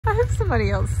I hope somebody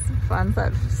else finds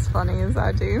that as funny as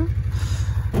I do.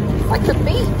 It's like the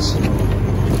beach.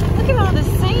 Look at all the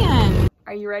sand.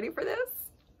 Are you ready for this?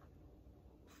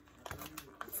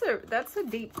 That's a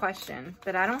deep question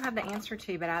that I don't have the answer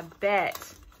to, but I bet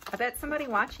somebody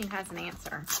watching has an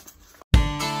answer.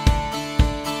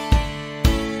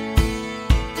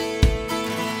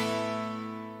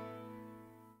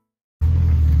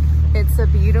 It's a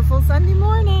beautiful Sunday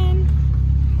morning.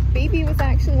 Baby was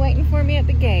actually waiting for me at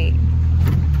the gate.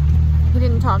 He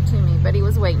didn't talk to me, but he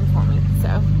was waiting for me.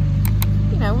 So,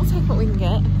 you know, we'll take what we can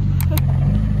get.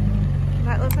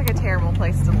 That looks like a terrible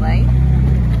place to lay.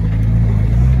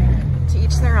 To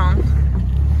each their own.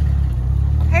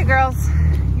 Hey girls,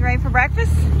 you ready for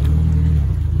breakfast?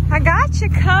 I got you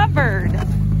covered.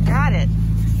 Got it.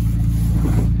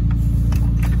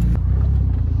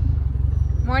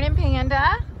 Morning,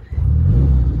 Panda.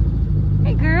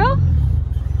 Hey girl.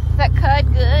 Is that cud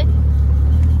good?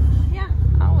 Yeah,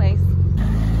 always.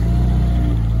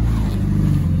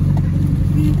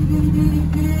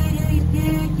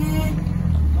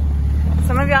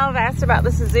 Some of y'all have asked about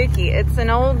the Suzuki. It's an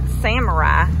old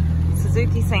Samurai,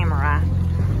 Suzuki Samurai.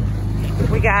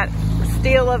 We got a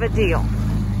steal of a deal.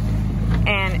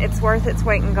 And it's worth its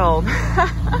weight in gold.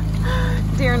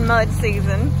 During mud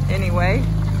season, anyway.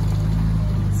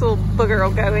 This little booger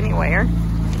will go anywhere.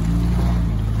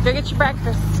 Go get your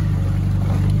breakfast.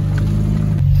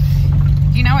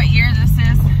 Do you know what year this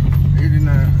is?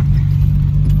 89.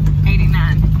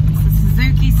 89. It's a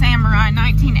Suzuki Samurai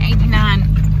 1989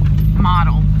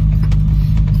 model.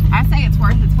 I say it's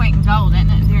worth its weight in gold, isn't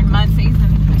it, during mud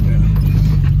season? Yeah.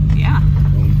 Yeah.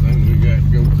 The only thing we got to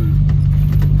go through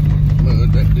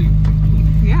mud that deep.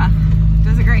 Yeah.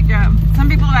 Does a great job. Some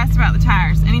people have asked about the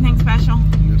tires. Anything special?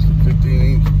 Just a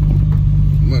 15-inch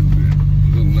mud grip.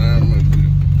 Little 9 mud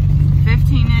grip.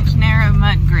 15-inch narrow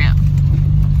mud grip.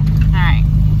 Alright.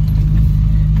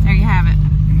 There you have it.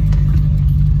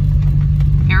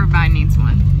 Everybody needs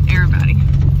one. Everybody.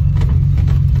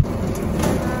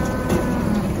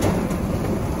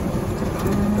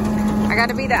 I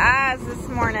gotta be the eyes this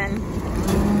morning.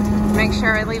 Make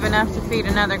sure I leave enough to feed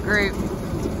another group.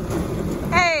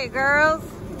 Hey girls.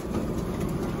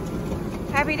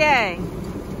 Happy day.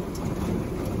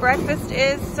 Breakfast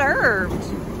is served.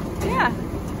 Yeah.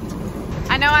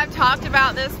 I know I've talked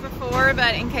about this before,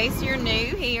 but in case you're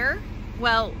new here,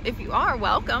 well, if you are,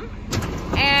 welcome.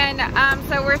 And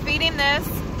so we're feeding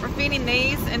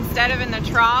these instead of in the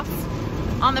troughs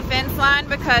on the fence line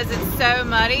because it's so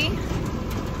muddy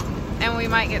and we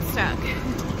might get stuck.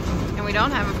 And we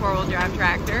don't have a 4-wheel drive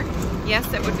tractor. Yes,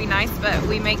 that would be nice, but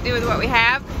we make do with what we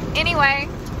have. Anyway,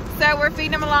 so we're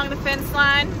feeding them along the fence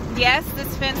line. Yes,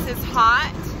 this fence is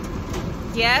hot.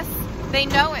 Yes, they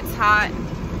know it's hot.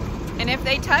 And if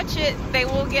they touch it, they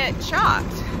will get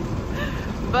shocked.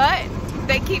 But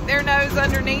they keep their nose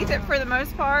underneath it for the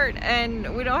most part,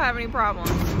 and we don't have any problems.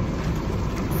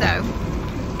 So,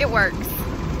 it works.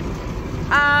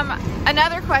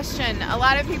 Another question. A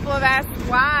lot of people have asked,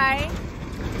 why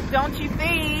don't you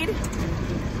feed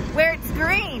where it's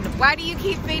green? Why do you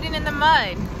keep feeding in the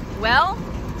mud? Well,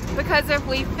 because if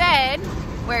we fed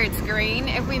where it's green,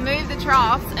 if we moved the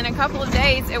troughs in a couple of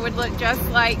days, it would look just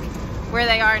like where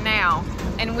they are now,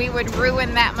 and we would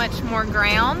ruin that much more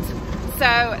ground.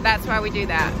 So that's why we do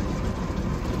that.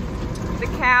 The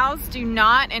cows do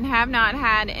not and have not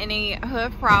had any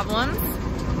hoof problems.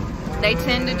 They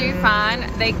tend to do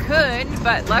fine. They could,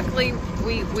 but luckily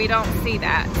we don't see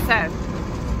that. So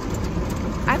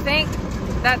I think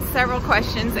that's several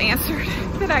questions answered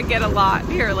that I get a lot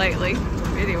here lately.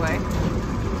 Anyway,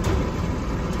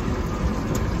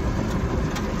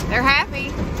 they're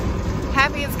happy.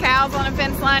 Happy as cows on a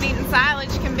fence line eating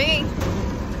silage can be.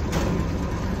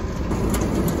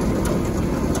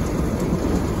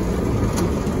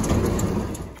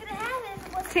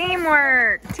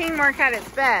 Teamwork. Teamwork at its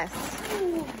best.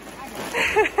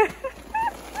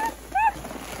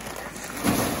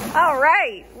 All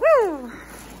right. Woo.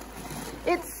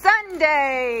 It's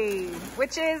Sunday,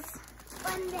 which is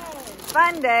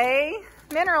Fun Day,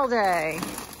 Mineral Day.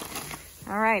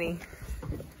 All righty.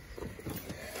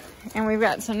 And we've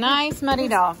got some nice muddy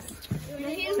dogs.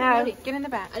 No, get in the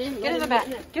back. Get in the back.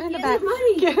 Get in the back.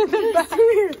 Get in the back.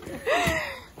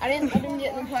 I didn't get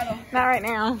in the puddle. Not right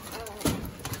now.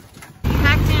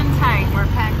 Packed in tight. We're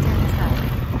packed in tight.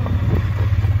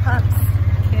 Pups,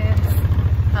 kids,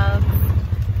 hugs,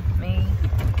 me.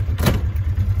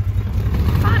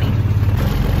 Bonnie.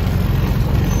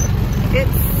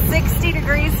 It's 60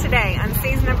 degrees today,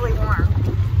 unseasonably warm.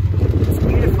 It's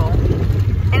beautiful.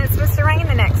 And it's supposed to rain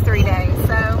the next 3 days,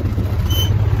 so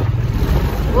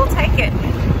we'll take it.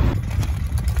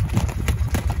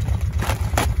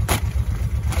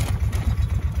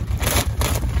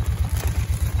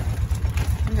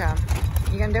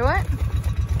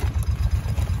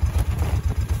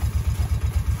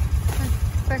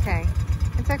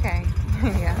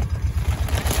 Yeah.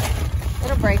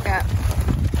 It'll break up.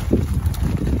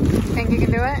 Think you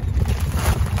can do it?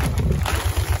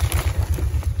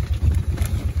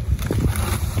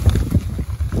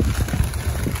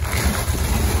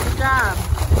 Good job.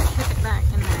 Put it back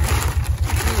in there.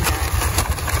 There you go.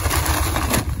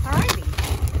 Alrighty.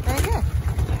 Very good.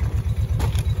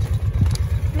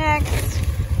 Next.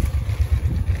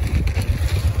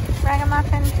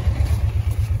 Ragamuffin.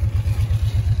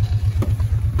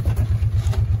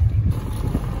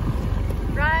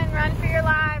 Run for your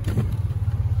lives.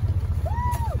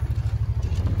 Woo!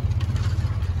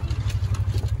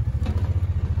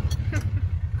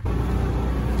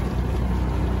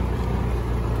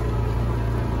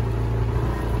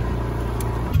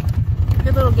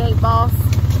 Good little gate boss.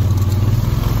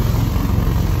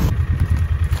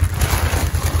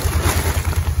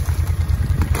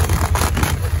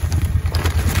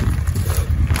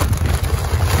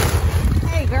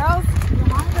 Hey girls, you're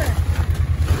hungry.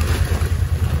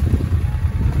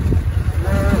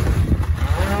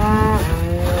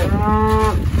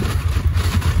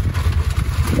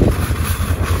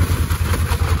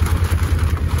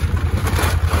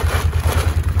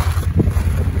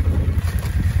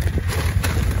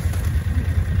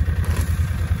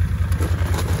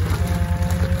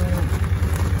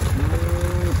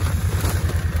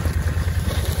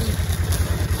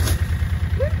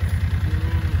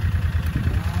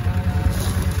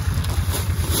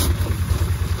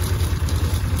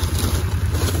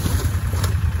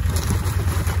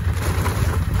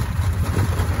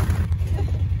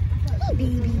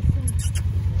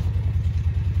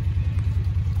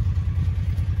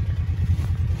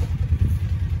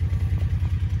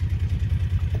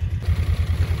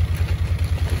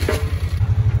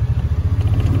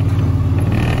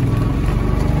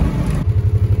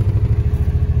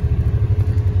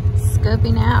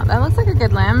 Scoping out. That looks like a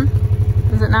good limb.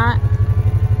 Is it not?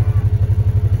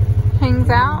 Hangs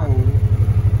out.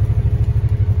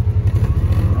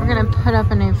 We're gonna put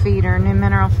up a new feeder, a new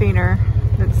mineral feeder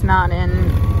that's not in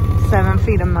 7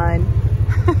 feet of mud.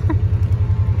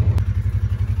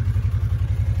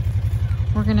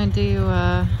 We're gonna do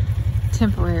a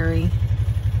temporary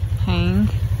hang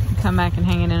and come back and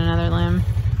hang it in another limb.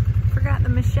 Forgot the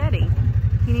machete.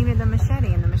 He needed the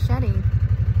machete, and the machete.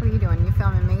 What are you doing? You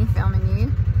filming me? Filming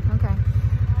you? Okay.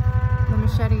 The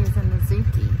machete is in the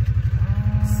Zuki.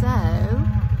 So,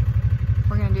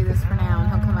 we're going to do this for now, and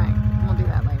he'll come back. We'll do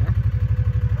that later.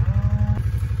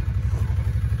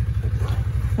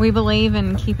 We believe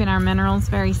in keeping our minerals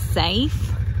very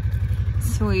safe.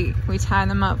 So we tie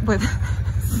them up with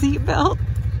seat belts.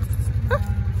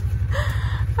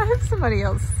 I hope somebody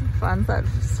else finds that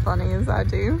as funny as I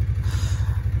do.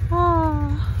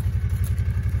 Oh.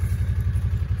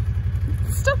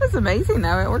 Stuff is amazing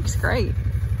though, it works great.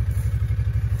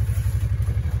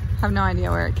 Have no idea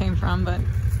where it came from, but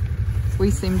we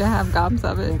seem to have gobs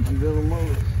of it.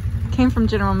 Came from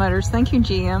General Motors. Thank you,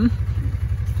 GM.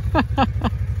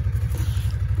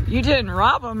 You didn't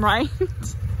rob them, right?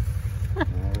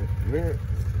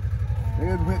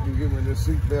 Ed went to give me this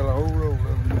seatbelt a whole roll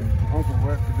of it. Uncle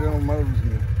went to General Motors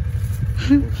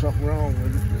and there's something wrong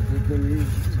with it. They couldn't use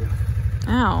it. So.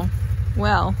 Oh,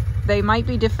 well. They might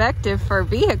be defective for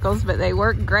vehicles, but they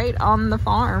work great on the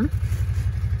farm.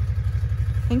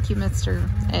 Thank you, Mr.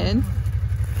 Ed.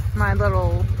 My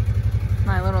little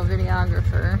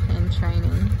videographer in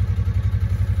training.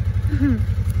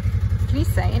 Can you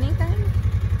say anything?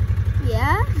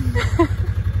 Yeah.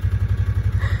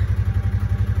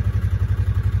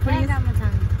 Cat got my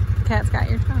tongue. Cat's got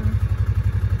your tongue.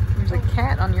 There's a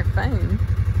cat on your phone.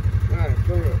 Alright,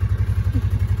 fill her up.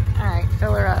 Alright,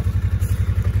 fill her up.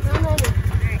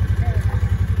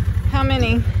 How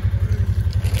many?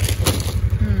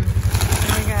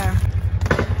 There we go.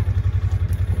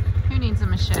 Who needs a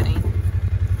machete?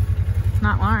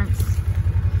 Not Lawrence.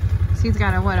 So he's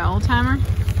got a what, an old timer? No.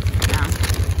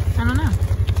 I don't know.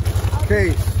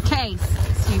 Case. Case.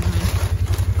 Excuse me.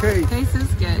 Case. Case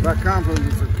is good. That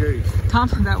compliment for Case.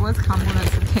 That was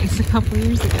compliments of Case a couple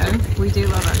years ago. We do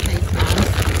love our Case now.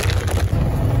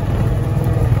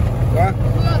 What?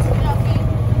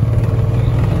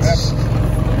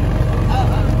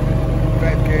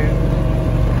 Fat cat.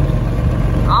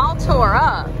 All tore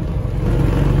up.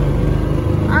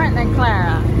 Aren't they,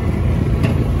 Clara?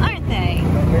 Aren't they?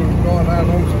 They were going out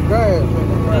on some grass.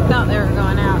 They thought they were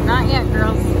going out. Not yet,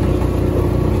 girls.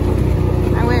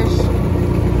 I wish.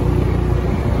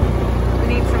 We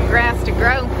need some grass to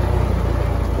grow.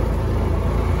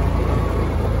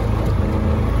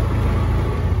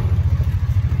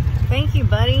 Thank you,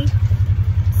 buddy.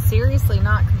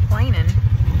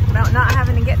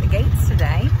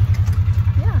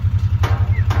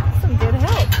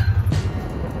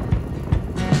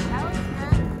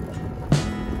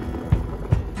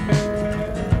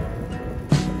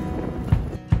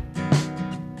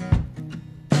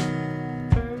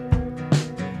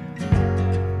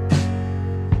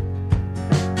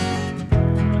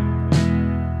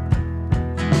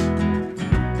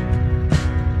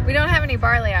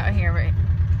 barley out here, but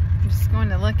I'm just going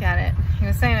to look at it. He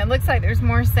was saying it looks like there's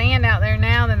more sand out there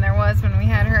now than there was when we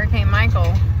had Hurricane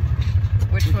Michael,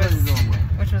 which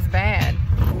was bad.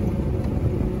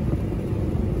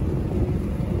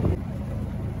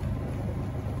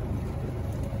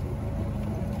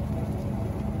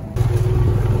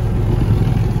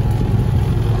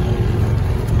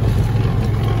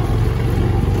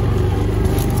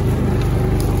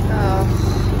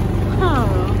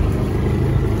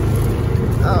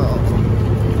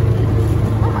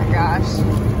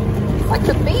 Like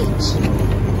the beach.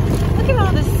 Look at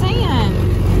all the sand.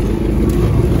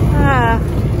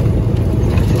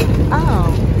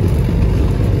 Oh.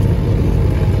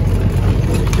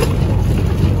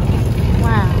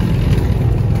 Wow.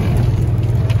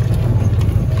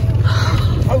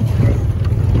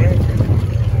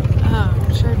 Oh,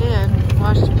 sure did.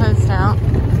 Washed the post out.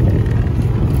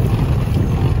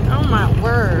 Oh my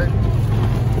word.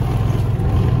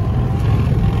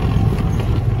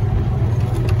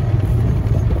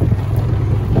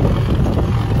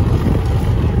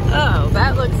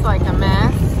 That looks like a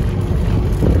mess.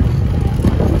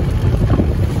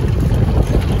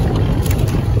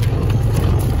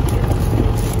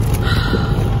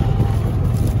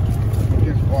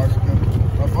 Just washed up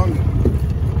under the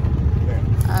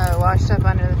fence. Oh, washed up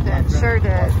under the fence. Sure did.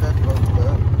 Washed that post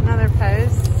up. Another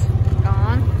post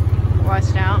gone.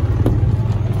 Washed out.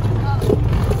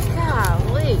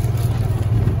 Golly.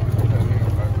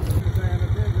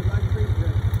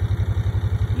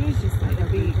 It's just like a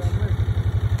beach.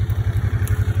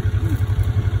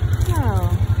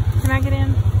 Can I get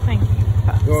in? Thank you.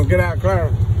 You want to get out, Clara?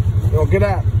 You want to get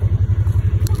out?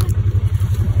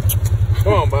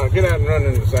 Come on, bud. Get out and run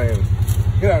in the sand.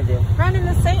 Get out, girl. Run in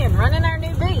the sand. Run in our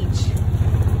new beach.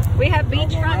 We have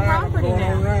beachfront property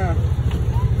now.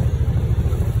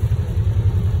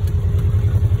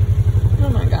 Oh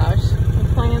my gosh.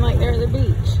 They're playing like they're at the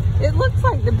beach. It looks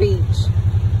like the beach.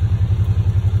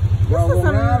 All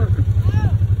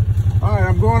right,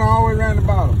 I'm going all the way around the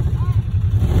bottom.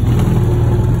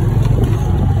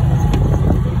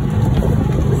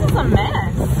 This is a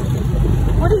mess.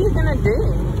 What are you gonna do?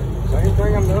 Same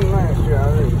thing I'm doing last year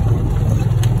already.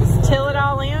 Just till it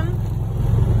all in?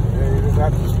 Yeah, you just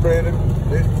have to spread it,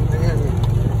 disc it in.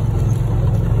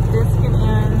 Disc it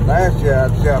in. Last year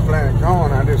I planted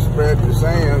corn, I just spread the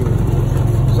sand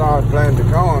and started planting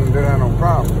the corn and didn't have no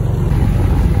problem.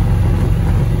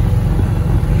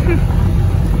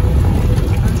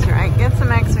 That's right, get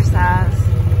some exercise.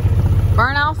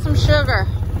 Burn off some sugar.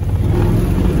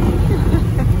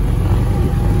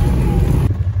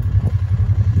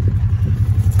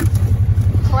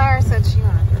 Claire said she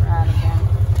wanted to ride again.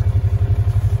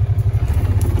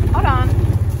 Hold on.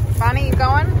 Bonnie, you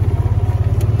going?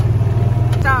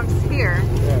 Dog's here.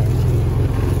 Yeah.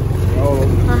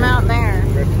 From out there.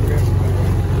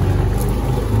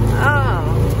 Oh,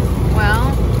 well,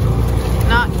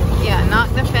 knock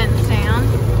the fence down.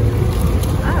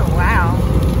 Oh, wow.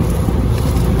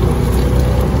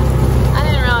 I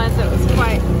didn't realize it was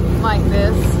quite like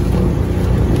this.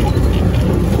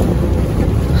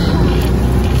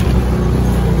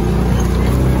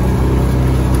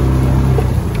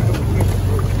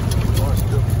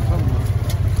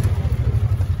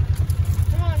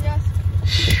 Come on, Justin.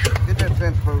 Get that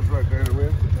fence post right there,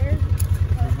 Will.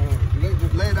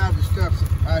 Just lay out the stuff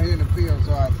out here in the field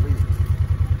so I see it.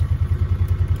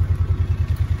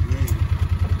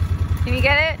 Can you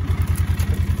get it?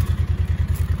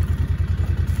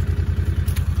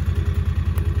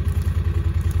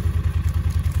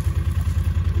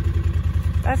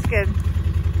 That's good.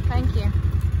 Thank you.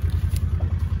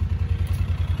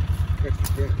 Get the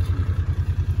fence.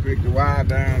 Break the wire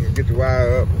down and get the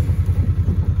wire up.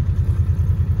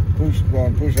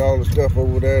 Push all the stuff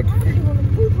over there.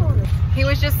 He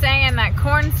was just saying that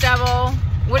corn stubble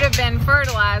would have been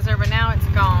fertilizer, but now it's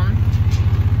gone.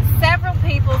 Several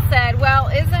people said, well,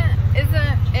 isn't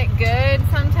it good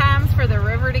sometimes for the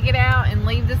river to get out and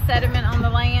leave the sediment on the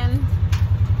land?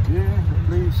 Yeah, it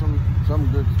leaves some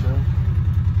good stuff.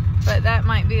 But that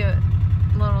might be a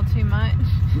little too much.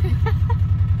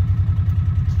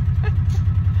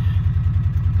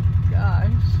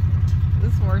 Gosh,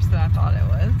 this is worse than I thought it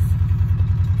was.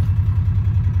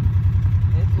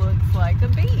 It looks like a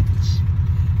beach.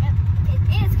 Yep, it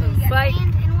is because you got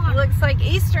sand and water. It looks like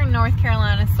eastern North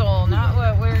Carolina soil, not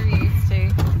what we're used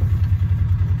to.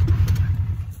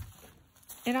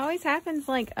 It always happens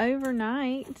like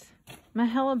overnight. My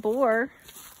hellebore,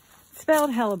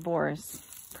 spelled hellebores.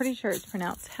 Pretty sure it's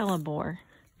pronounced hellebore.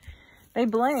 They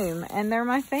bloom and they're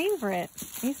my favorite.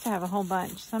 I used to have a whole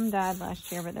bunch. Some died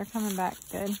last year, but they're coming back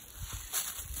good.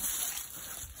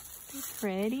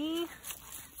 pretty?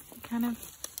 They kind of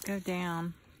go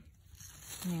down.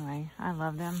 Anyway, I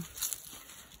love them.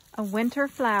 A winter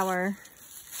flower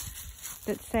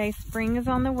that say spring is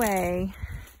on the way.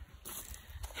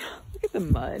 Look at the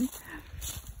mud.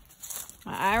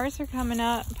 My iris are coming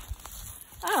up.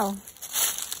 Oh,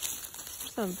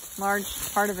 there's a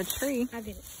large part of a tree. I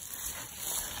get it.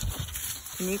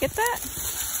 Can you get that?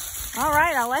 All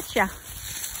right, I'll let you.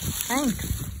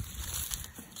 Thanks.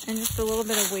 And just a little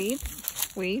bit of weeds.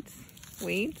 Weeds.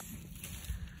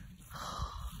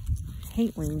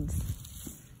 Hate weeds.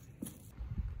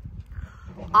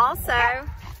 Also,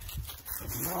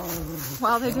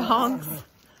 while the dogs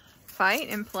fight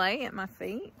and play at my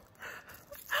feet,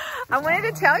 I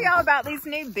wanted to tell y'all about these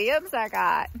new bibs I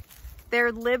got.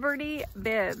 They're Liberty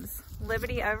bibs,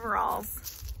 Liberty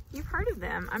overalls. You've heard of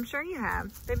them. I'm sure you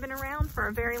have. They've been around for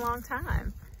a very long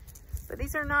time. But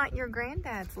these are not your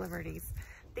granddad's Liberties.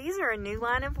 These are a new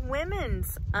line of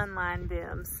women's unlined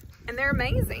bibs. And they're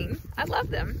amazing. I love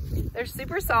them. They're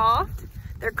super soft.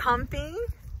 They're comfy.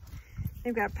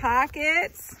 They've got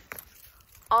pockets.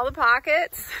 All the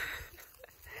pockets.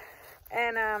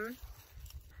 And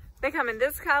they come in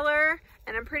this color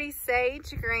and a pretty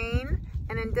sage green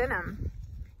and in denim.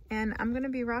 And I'm going to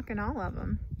be rocking all of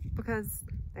them because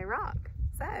they rock.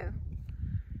 So,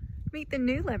 meet the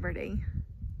new Liberty.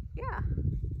 Yeah.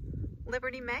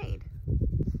 Liberty made.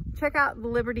 Check out the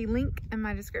Liberty link in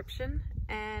my description.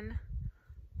 And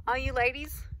all you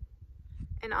ladies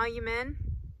and all you men,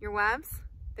 your wives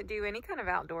that do any kind of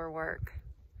outdoor work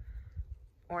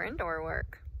or indoor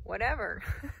work, whatever.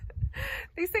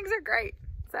 These things are great.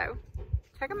 So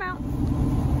check them out.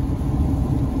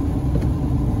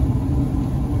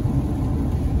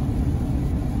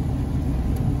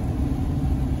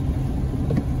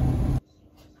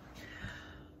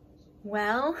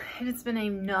 Well, it has been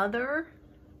another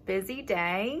busy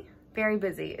day. Very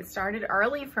busy. It started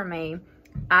early for me.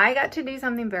 I got to do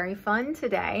something very fun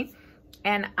today,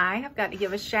 and I have got to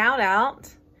give a shout out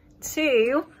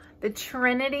to the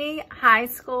Trinity High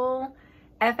School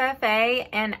FFA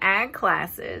and Ag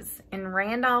classes in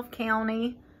Randolph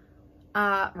County,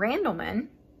 Randleman,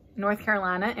 North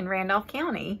Carolina, in Randolph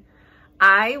County.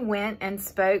 I went and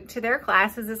spoke to their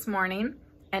classes this morning,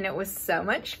 and it was so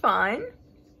much fun.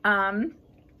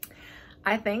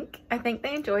 I think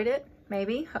they enjoyed it.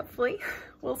 Maybe, hopefully,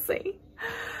 we'll see.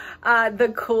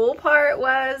 The cool part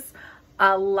was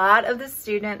most of the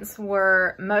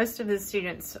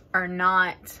students are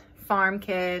not farm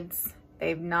kids.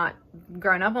 They've not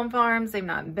grown up on farms. They've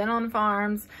not been on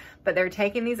farms, but they're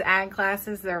taking these ag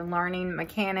classes. They're learning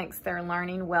mechanics. They're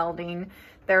learning welding.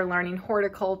 They're learning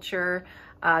horticulture.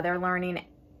 They're learning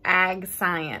ag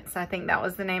science. I think that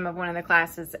was the name of one of the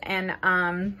classes. And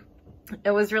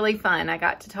it was really fun. I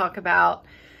got to talk about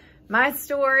my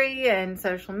story and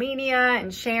social media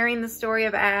and sharing the story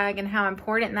of ag and how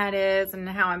important that is and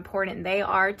how important they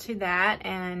are to that,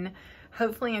 and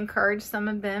hopefully encourage some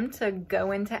of them to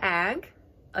go into ag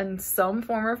in some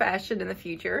form or fashion in the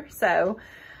future. So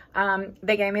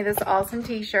they gave me this awesome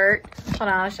t-shirt. Hold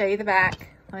on, I'll show you the back.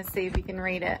 Let's see if you can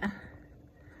read it.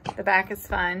 The back is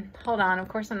fun. Hold on, of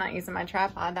course I'm not using my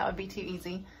tripod. That would be too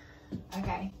easy.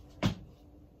 Okay.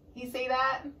 You see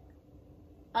that?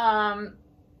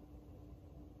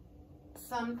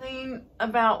 Something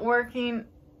about working,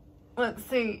 let's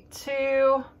see,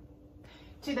 to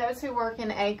those who work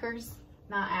in acres,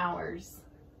 not hours.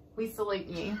 We salute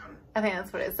you. I think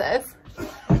that's what it says.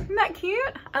 Isn't that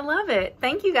cute? I love it.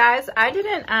 Thank you guys. I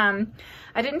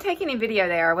didn't take any video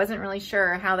there. I wasn't really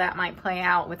sure how that might play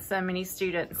out with so many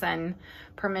students and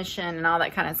permission and all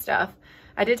that kind of stuff.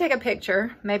 I did take a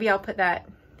picture. Maybe I'll put that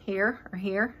here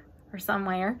or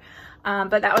somewhere.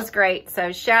 But that was great.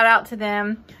 So shout out to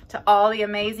them, to all the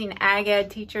amazing ag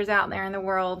ed teachers out there in the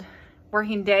world,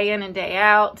 working day in and day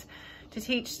out to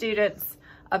teach students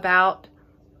about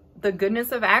the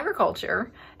goodness of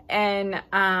agriculture and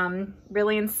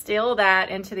really instill that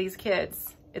into these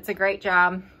kids. It's a great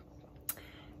job.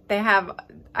 They have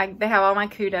all my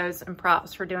kudos and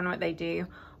props for doing what they do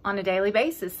on a daily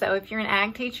basis. So if you're an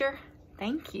ag teacher,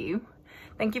 thank you.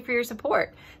 Thank you for your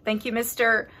support. Thank you,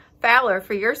 Mr. Fowler,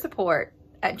 for your support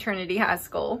at Trinity High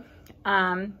School.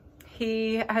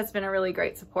 He has been a really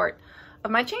great support of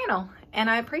my channel, and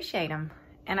I appreciate him,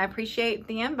 and I appreciate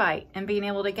the invite and being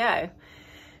able to go.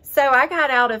 So I got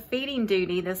out of feeding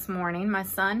duty this morning. My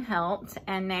son helped,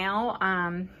 and now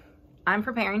I'm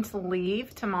preparing to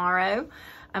leave tomorrow.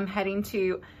 I'm heading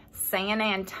to San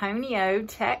Antonio,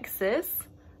 Texas.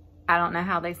 I don't know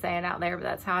how they say it out there, but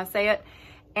that's how I say it.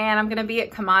 And I'm gonna be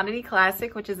at Commodity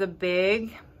Classic, which is a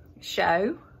big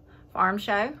show, farm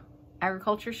show,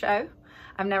 agriculture show.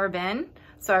 I've never been.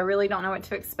 so I really don't know what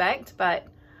to expect, but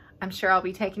I'm sure I'll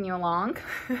be taking you along.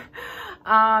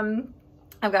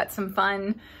 I've got some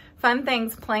fun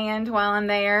things planned while I'm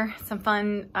there, some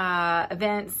fun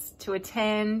events to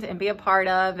attend and be a part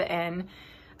of, and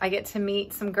I get to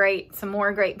meet some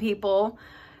more great people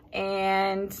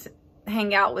and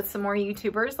hang out with some more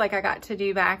YouTubers like I got to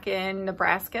do back in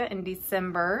Nebraska in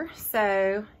December.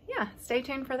 So yeah, stay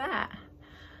tuned for that.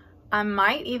 I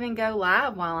might even go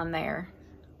live while I'm there.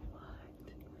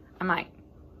 I might,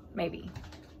 maybe.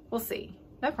 We'll see.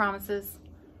 No promises.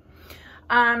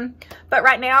 But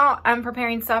right now I'm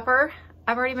preparing supper.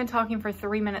 I've already been talking for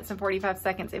 3 minutes and 45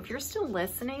 seconds. If you're still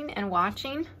listening and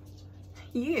watching,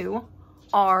 you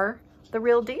are the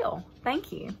real deal.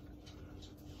 Thank you.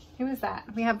 Who is that?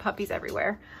 We have puppies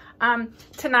everywhere.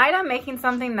 Tonight I'm making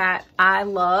something that I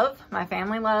love, my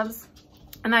family loves,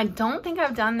 and I don't think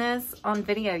I've done this on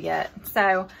video yet.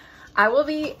 So I will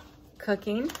be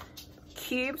cooking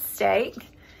cube steak,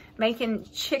 making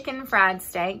chicken fried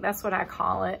steak. That's what I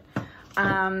call it.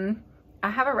 I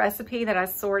have a recipe that I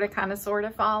sort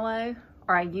of follow,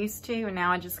 or I used to, and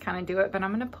now I just kind of do it, but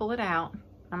I'm going to pull it out.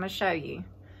 I'm going to show you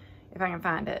if I can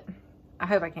find it. I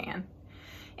hope I can.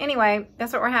 Anyway,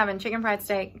 that's what we're having. Chicken fried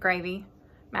steak, gravy,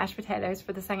 mashed potatoes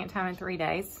for the second time in 3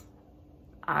 days.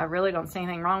 I really don't see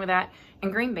anything wrong with that.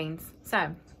 And green beans.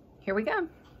 So, here we go.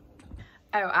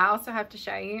 Oh, I also have to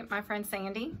show you my friend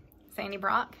Sandy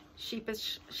Brock,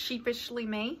 sheepishly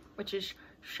me, which is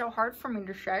so hard for me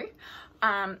to show,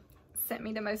 sent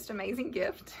me the most amazing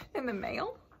gift in the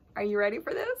mail. Are you ready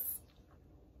for this?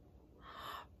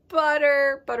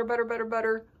 Butter, butter, butter, butter,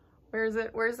 butter. Where is it?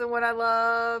 Where's the one I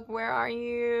love? Where are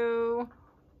you?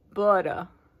 Butter.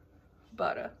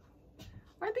 Butter.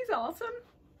 Aren't these awesome?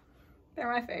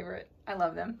 They're my favorite. I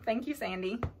love them. Thank you,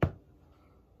 Sandy.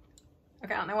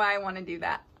 Okay, I don't know why I want to do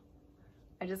that.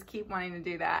 I just keep wanting to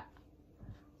do that.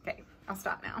 Okay, I'll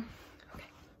stop now.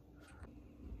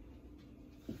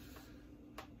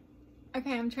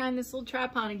 Okay, I'm trying this little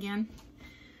tripod again.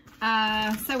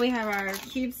 So we have our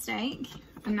cube steak.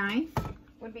 A knife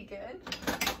would be good.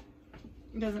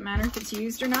 It doesn't matter if it's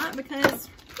used or not because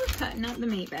we're cutting up the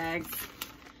meat bags.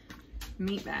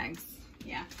 Meat bags,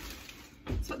 yeah.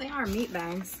 That's what they are, meat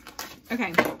bags.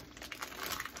 Okay,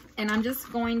 and I'm just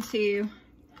going to,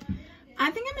 I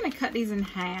think I'm gonna cut these in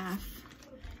half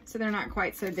so they're not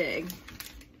quite so big.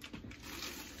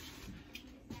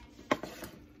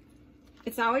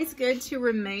 It's always good to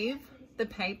remove the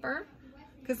paper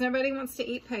because nobody wants to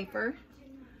eat paper.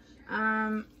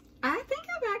 I think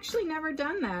I've actually never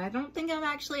done that. I don't think I've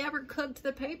actually ever cooked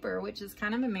the paper, which is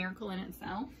kind of a miracle in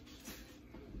itself.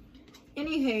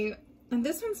 Anywho, and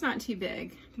this one's not too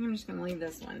big. I think I'm just gonna leave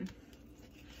this one.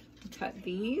 Cut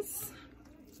these.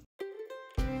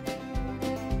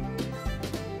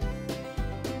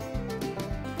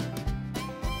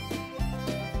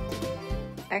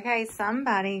 Okay,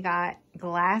 somebody got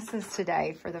glasses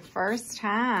today for the first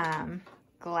time.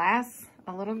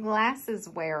 A little glasses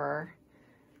wearer.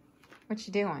 What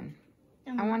you doing?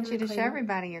 I want you to show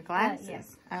everybody your glasses.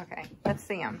 Yes. Okay, let's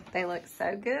see them. They look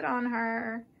so good on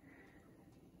her.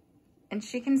 And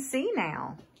she can see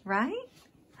now, right?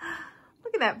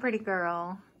 Look at that pretty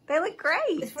girl. They look great.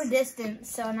 It's for distance,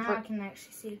 so now I can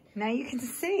actually see. Now you can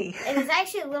see. And it's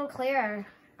actually a little clearer.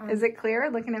 Is it clearer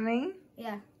looking at me?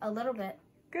 Yeah, a little bit.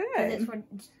 Good.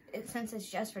 Since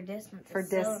it's just for distance. For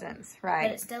distance, right.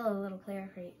 But it's still a little clearer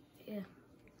for you. Yeah.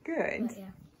 Good. But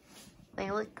yeah. They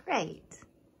look great.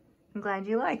 I'm glad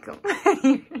you like them.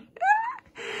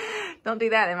 Don't do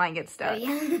that, it might get stuck.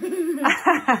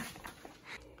 Yeah.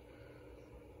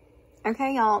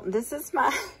 Okay, y'all, this is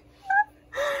my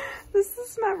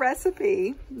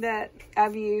recipe that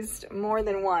I've used more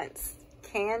than once.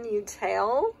 Can you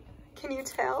tell? Can you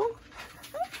tell?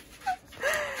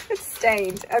 It's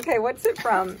stained. Okay, what's it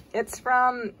from? It's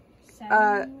from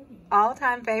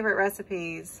all-time favorite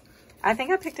recipes. I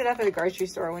think I picked it up at a grocery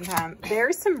store one time.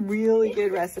 There's some really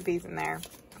good recipes in there.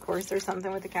 Of course, there's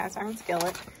something with the cast iron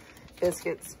skillet,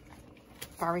 biscuits,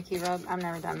 barbecue rub. I've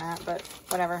never done that, but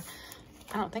whatever.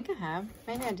 I don't think I have.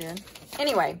 Maybe I did.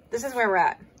 Anyway, this is where we're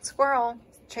at. Squirrel.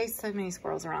 Chase so many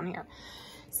squirrels around here.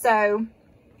 So,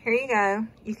 here you go.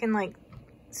 You can, like,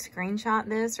 screenshot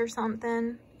this or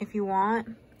something if you want.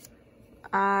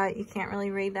 You can't really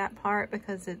read that part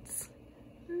because it's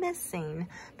missing.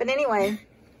 But anyway,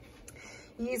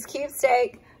 use cube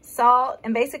steak, salt,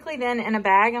 and basically then in a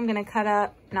bag I'm going to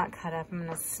I'm going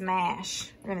to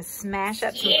smash. We're going to smash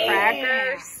up some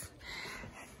crackers.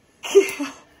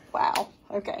 Wow.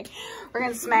 Okay. We're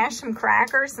going to smash some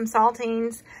crackers, some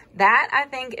saltines. That, I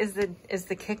think, is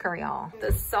the kicker, y'all.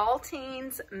 The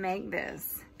saltines make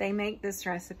this. they make this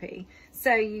recipe.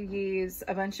 So you use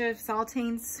a bunch of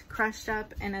saltines crushed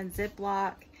up in a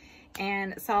Ziploc,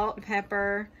 and salt,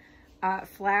 pepper,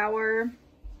 flour.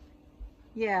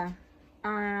 Yeah.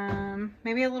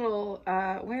 Maybe a little,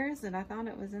 where is it? I thought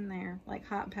it was in there. Like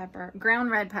hot pepper.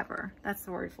 Ground red pepper. That's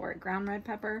the word for it. Ground red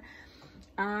pepper.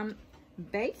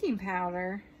 Baking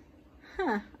powder.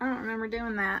 Huh. I don't remember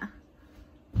doing that.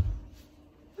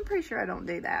 I'm pretty sure I don't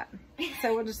do that.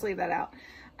 So we'll just leave that out.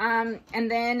 And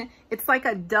then it's like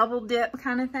a double dip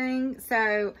kind of thing.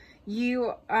 So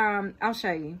you, I'll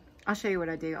show you what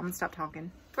I do. I'm gonna stop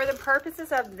talking. For the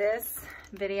purposes of this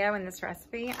video and this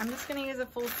recipe, I'm just gonna use a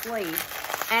full sleeve.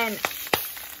 And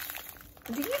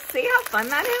do you see how fun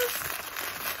that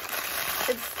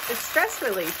is? It's stress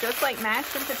relief, just like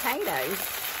mashed potatoes.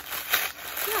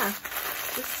 Yeah,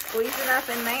 just squeeze it up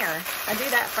in there. I do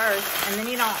that first, and then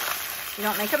you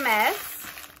don't make a mess.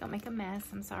 Don't make a mess.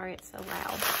 I'm sorry, it's so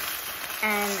loud.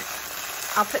 And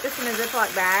I'll put this in a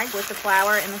Ziploc bag with the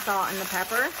flour and the salt and the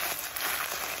pepper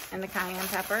and the cayenne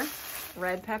pepper,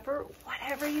 red pepper,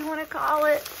 whatever you want to call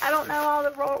it. I don't know all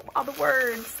the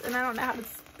words, and I don't know how to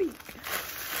speak.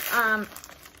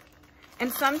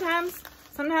 And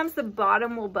sometimes the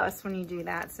bottom will bust when you do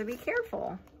that, so be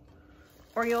careful,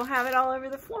 or you'll have it all over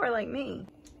the floor like me,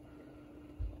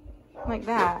 like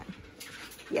that.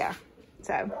 Yeah,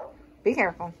 so be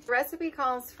careful. The recipe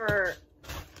calls for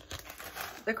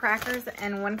the crackers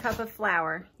and 1 cup of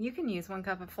flour. You can use 1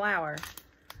 cup of flour.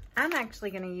 I'm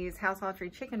actually going to use Household Tree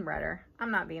chicken breader. I'm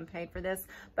not being paid for this,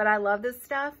 but I love this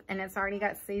stuff, and it's already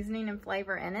got seasoning and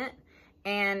flavor in it,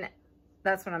 and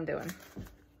that's what I'm doing.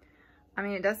 I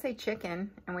mean, it does say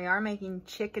chicken, and we are making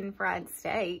chicken fried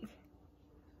steak.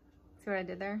 See what I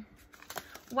did there?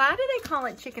 Why do they call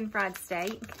it chicken fried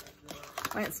steak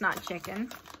when it's not chicken?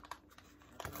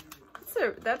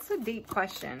 That's a deep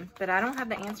question that I don't have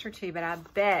the answer to, but I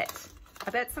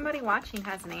bet somebody watching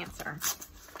has an answer.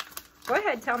 Go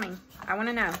ahead, tell me. I want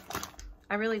to know.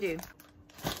 I really do.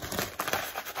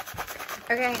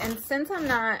 Okay, and since I'm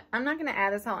not going to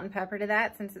add the salt and pepper to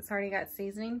that since it's already got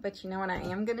seasoning, but you know what I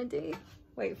am going to do?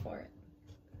 Wait for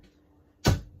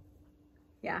it.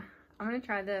 Yeah, I'm going to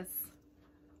try this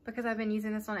because I've been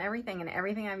using this on everything, and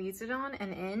everything I've used it on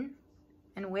and in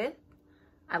and with,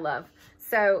 I love.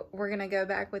 So we're going to go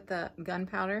back with the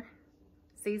gunpowder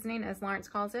seasoning, as Lawrence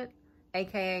calls it,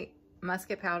 aka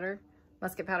musket powder.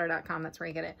 Musketpowder.com, that's where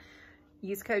you get it.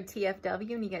 Use code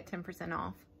TFW and you get 10%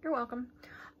 off. You're welcome.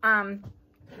 I'm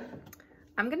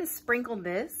gonna sprinkle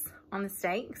this on the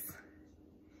steaks,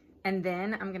 and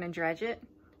then I'm gonna dredge it,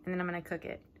 and then I'm gonna cook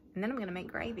it, and then I'm gonna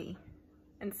make gravy,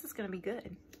 and this is gonna be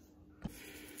good.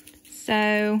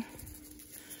 So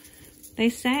they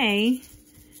say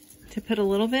to put a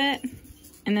little bit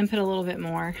and then put a little bit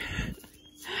more,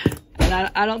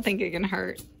 but I don't think it can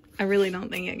hurt. I really don't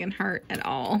think it can hurt at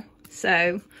all.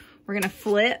 So we're gonna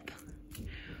flip,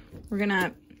 we're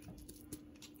gonna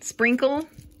sprinkle,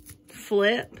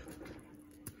 flip,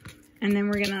 and then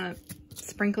we're gonna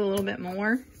sprinkle a little bit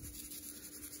more.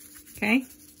 Okay,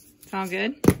 it's all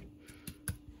good.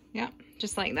 Yep,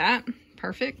 just like that,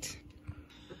 perfect.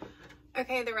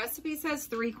 Okay, the recipe says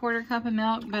 3/4 cup of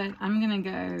milk, but I'm gonna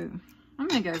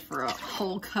go for a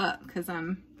whole cup because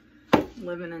I'm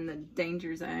living in the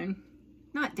danger zone.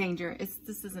 Not danger,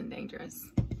 this isn't dangerous.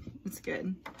 It's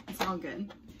good. It's all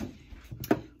good.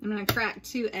 I'm gonna crack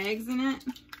 2 eggs in it.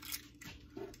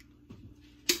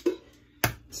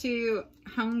 2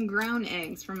 homegrown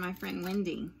eggs from my friend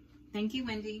Wendy. Thank you,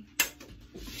 Wendy.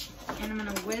 And I'm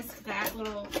gonna whisk that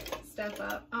little stuff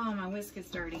up. Oh, my whisk is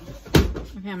dirty.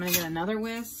 Okay, I'm gonna get another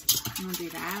whisk. I'm gonna do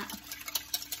that.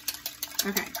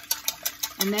 Okay.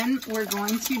 And then we're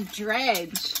going to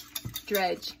dredge.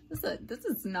 Dredge. This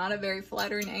is not a very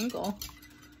flattering angle.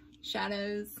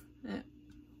 Shadows.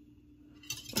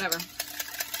 Whatever.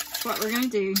 That's what we're gonna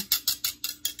do.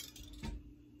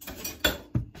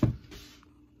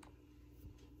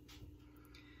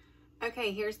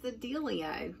 Okay, here's the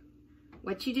dealio.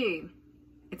 What you do?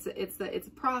 It's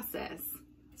a process.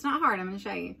 It's not hard. I'm gonna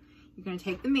show you. You're gonna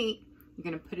take the meat. You're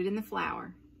gonna put it in the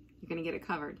flour. You're gonna get it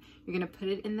covered. You're gonna put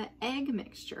it in the egg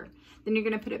mixture. Then you're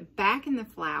gonna put it back in the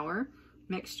flour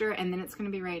mixture, and then it's gonna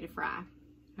be ready to fry.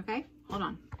 Okay? Hold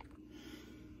on.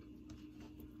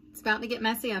 It's about to get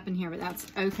messy up in here, but that's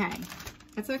okay.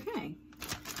 That's okay.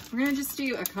 We're gonna just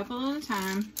do a couple at a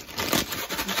time.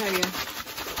 I'll show you.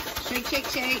 Shake, shake,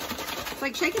 shake. It's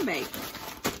like shake and bake.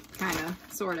 Kinda,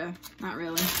 sorta, not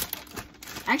really.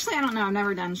 Actually, I don't know. I've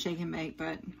never done shake and bake,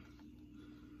 but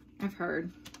I've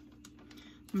heard.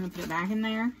 I'm gonna put it back in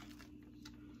there.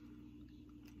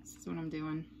 This is what I'm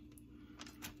doing.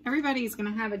 Everybody's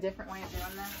gonna have a different way of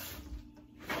doing this.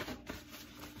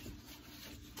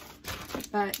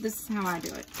 But this is how I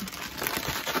do it.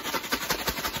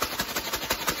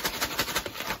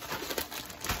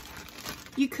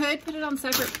 You could put it on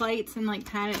separate plates and like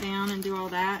pat it down and do all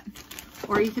that.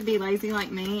 Or you could be lazy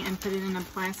like me and put it in a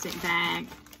plastic bag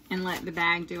and let the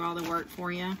bag do all the work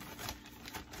for you.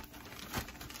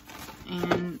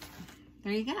 And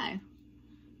there you go.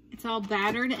 It's all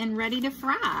battered and ready to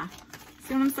fry.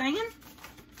 See what I'm saying?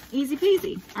 Easy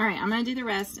peasy. All right, I'm gonna do the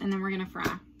rest and then we're gonna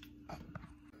fry.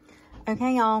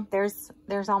 Okay, y'all, there's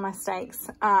all my steaks.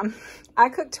 I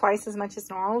cooked twice as much as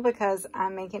normal because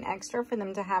I'm making extra for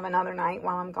them to have another night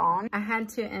while I'm gone. I had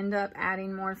to end up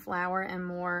adding more flour and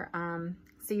more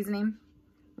seasoning,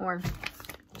 more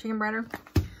chicken breader,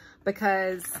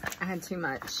 because I had too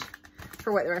much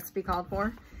for what the recipe called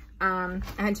for. I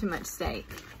had too much steak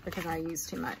because I used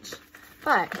too much.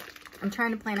 But I'm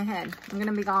trying to plan ahead. I'm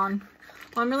gonna be gone.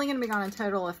 Well, I'm really gonna be gone a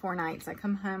total of 4 nights. I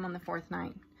come home on the 4th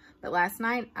night. But last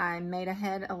night I made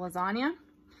ahead a lasagna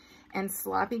and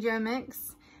sloppy joe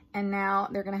mix, and now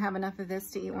they're gonna have enough of this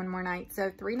to eat 1 more night.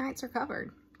 So 3 nights are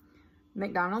covered.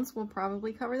 McDonald's will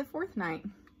probably cover the 4th night.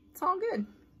 It's all good.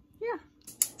 Yeah.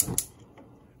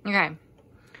 Okay, I'm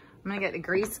gonna get the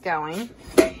grease going.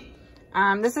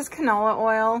 This is canola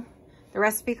oil. The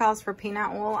recipe calls for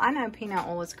peanut oil. I know peanut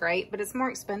oil is great, but it's more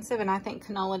expensive and I think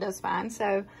canola does fine.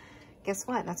 So guess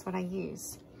what? That's what I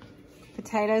use.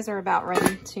 Potatoes are about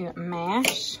ready to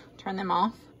mash. Turn them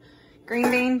off. Green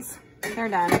beans, they're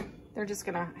done. They're just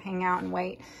gonna hang out and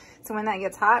wait. So when that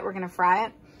gets hot, we're gonna fry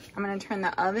it. I'm gonna turn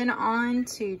the oven on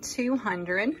to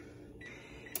 200.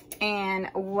 And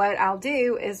what I'll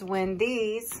do is when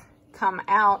these come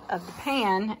out of the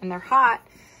pan and they're hot,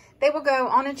 they will go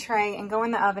on a tray and go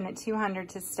in the oven at 200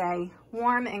 to stay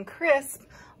warm and crisp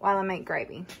while I make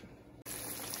gravy.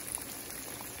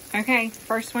 Okay,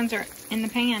 first ones are in the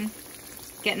pan,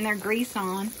 getting their grease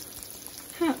on,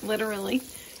 literally.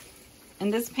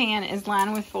 And this pan is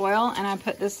lined with foil and I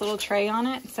put this little tray on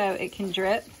it so it can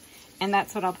drip, and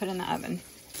that's what I'll put in the oven.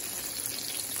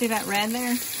 See that red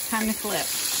there? Time to flip.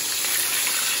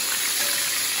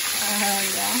 Oh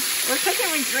yeah. We're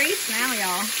cooking with grease now,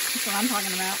 y'all. That's what I'm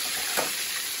talking about.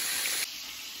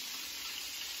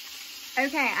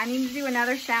 Okay, I need to do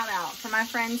another shout out for my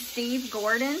friend Steve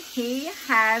Gordon. He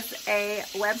has a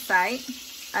website,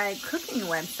 a cooking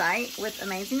website with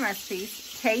amazing recipes,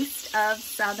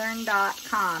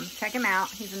 tasteofsouthern.com. Check him out.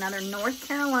 He's another North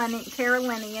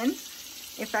Carolinian,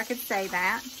 if I could say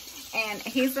that. And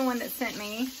he's the one that sent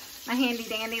me my handy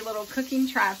dandy little cooking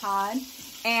tripod.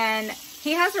 And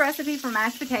he has a recipe for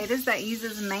mashed potatoes that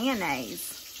uses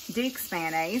mayonnaise, Duke's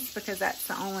mayonnaise, because that's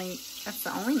the only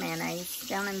mayonnaise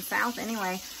down in the South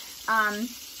anyway. I'm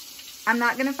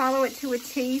not gonna follow it to a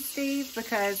T, Steve,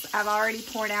 because I've already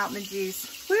poured out the juice.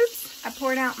 Whoops! I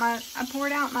poured out my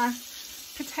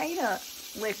potato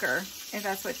liquor, if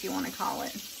that's what you want to call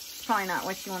it. It's probably not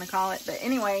what you want to call it, but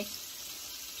anyway,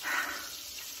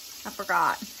 I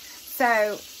forgot.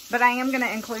 So, but I am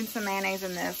gonna include some mayonnaise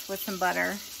in this with some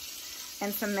butter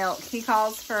and some milk. He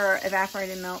calls for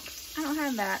evaporated milk. I don't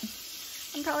have that.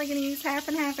 I'm probably going to use half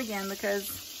and half again because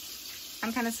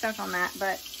I'm kind of stuck on that.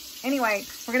 But anyway,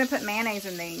 we're going to put mayonnaise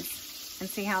in these and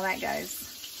see how that goes.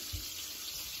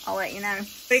 I'll let you know.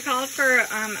 They called for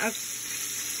a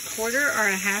quarter or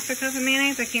a half a cup of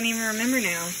mayonnaise. I can't even remember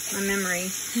now. My memory.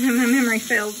 My memory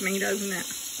fails me, doesn't it?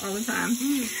 All the time.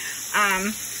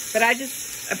 But I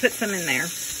put some in there.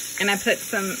 And I put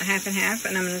some half and half,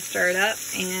 and I'm going to stir it up,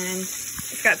 and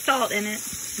it's got salt in it.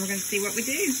 We're going to see what we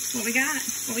do, what we got,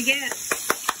 what we get.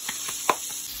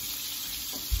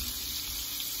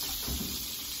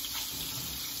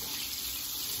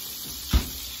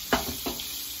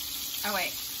 Oh wait,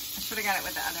 I should have got it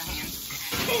with the other hand.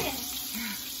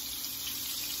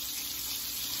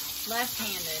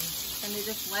 Left-handed, and they're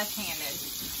just left-handed.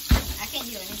 I can't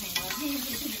do anything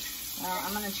left-handed. Well,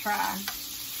 I'm going to try.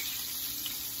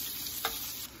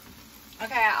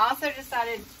 Okay, I also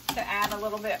decided to add a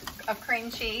little bit of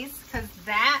cream cheese because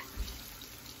that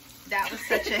was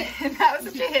such a hit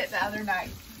the other night.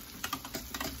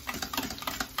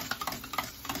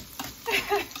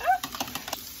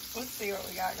 Let's see what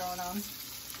we got going on.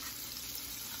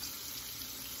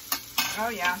 Oh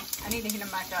yeah, I need to heat them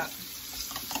back up.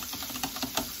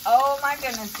 Oh my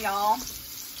goodness, y'all.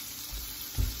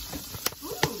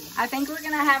 I think we're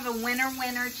gonna have a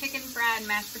winner chicken fried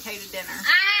mashed potato dinner.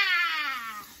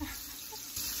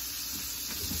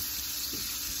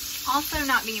 Also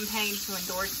not being paid to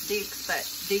endorse Duke's, but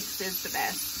Duke's is the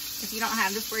best. If you don't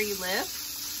have this where you live,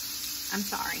 I'm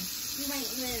sorry. You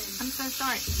ain't living. I'm so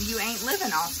sorry. You ain't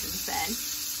living, Austin said.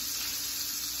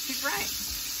 She's right.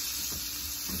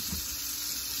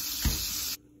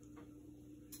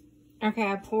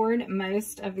 Okay, I poured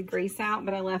most of the grease out,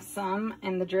 but I left some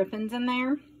and the drippings in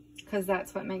there because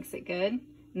that's what makes it good. And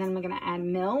then we're gonna add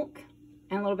milk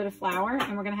and a little bit of flour,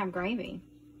 and we're gonna have gravy.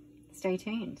 Stay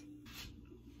tuned.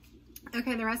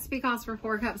 Okay, the recipe calls for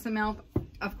 4 cups of milk.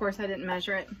 Of course, I didn't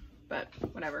measure it, but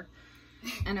whatever.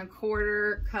 And a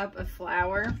 1/4 cup of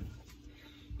flour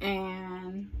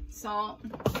and salt.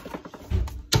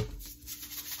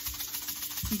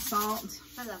 Some salt.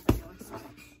 I love the noise.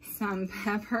 Some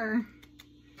pepper.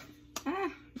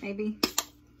 Maybe.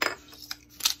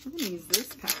 I'm gonna use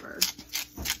this pepper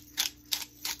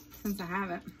since I have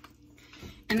it.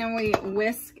 And then we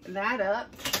whisk that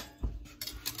up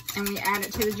and we add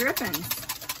it to the drippings.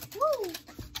 Woo!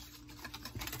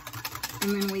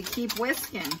 And then we keep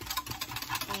whisking.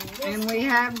 And we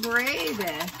have gravy.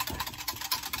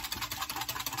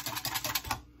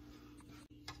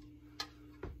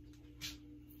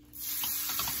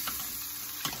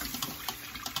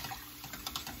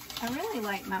 I really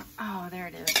like my, oh, there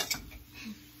it is.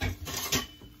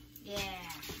 Yeah.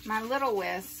 My little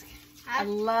whisk. I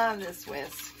love this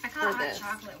whisk. I call it hot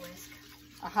chocolate whisk.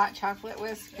 A hot chocolate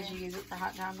whisk because you use it for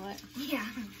hot chocolate? Yeah.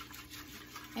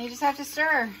 And you just have to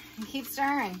stir and keep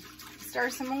stirring. Stir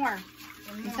some more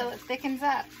until it thickens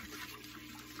up.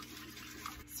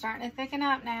 Starting to thicken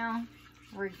up now.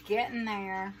 We're getting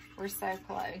there. We're so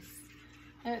close.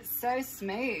 And it's so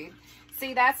smooth.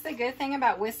 See, that's the good thing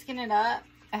about whisking it up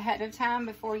ahead of time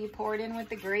before you pour it in with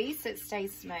the grease. It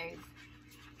stays smooth.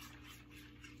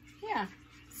 Yeah.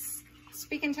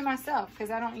 Speaking to myself because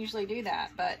I don't usually do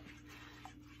that, but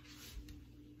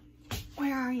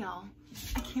where are y'all?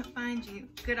 I can't find you.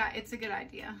 It's a good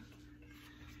idea.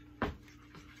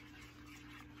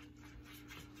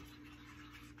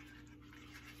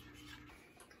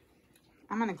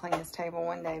 I'm gonna clean this table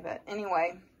one day, but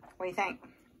anyway, what do you think?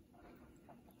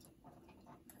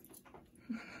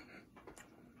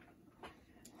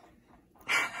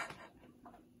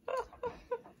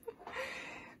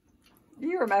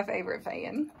 You were my favorite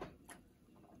fan.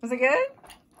 Was it good?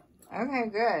 Okay,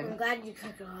 good. I'm glad you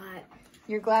cook a lot.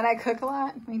 You're glad I cook a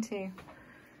lot? Me too.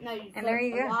 No, you and there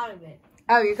you cooked go. a lot of it.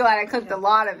 Oh, you're glad I cooked a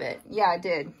lot of it. Yeah, I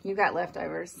did. You got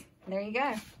leftovers. There you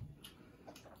go.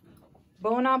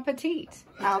 Bon appetit.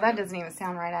 Oh, that doesn't even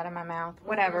sound right out of my mouth.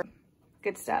 Whatever.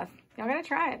 Good stuff. Y'all gotta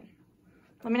try it.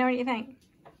 Let me know what you think.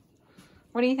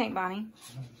 What do you think, Bonnie?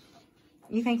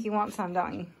 You think you want some,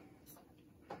 don't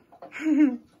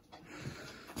you?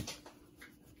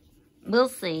 We'll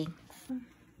see.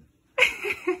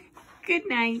 Good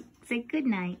night. Say good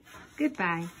night.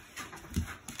 Goodbye.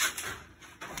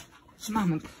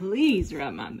 Mama, please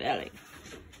rub my belly.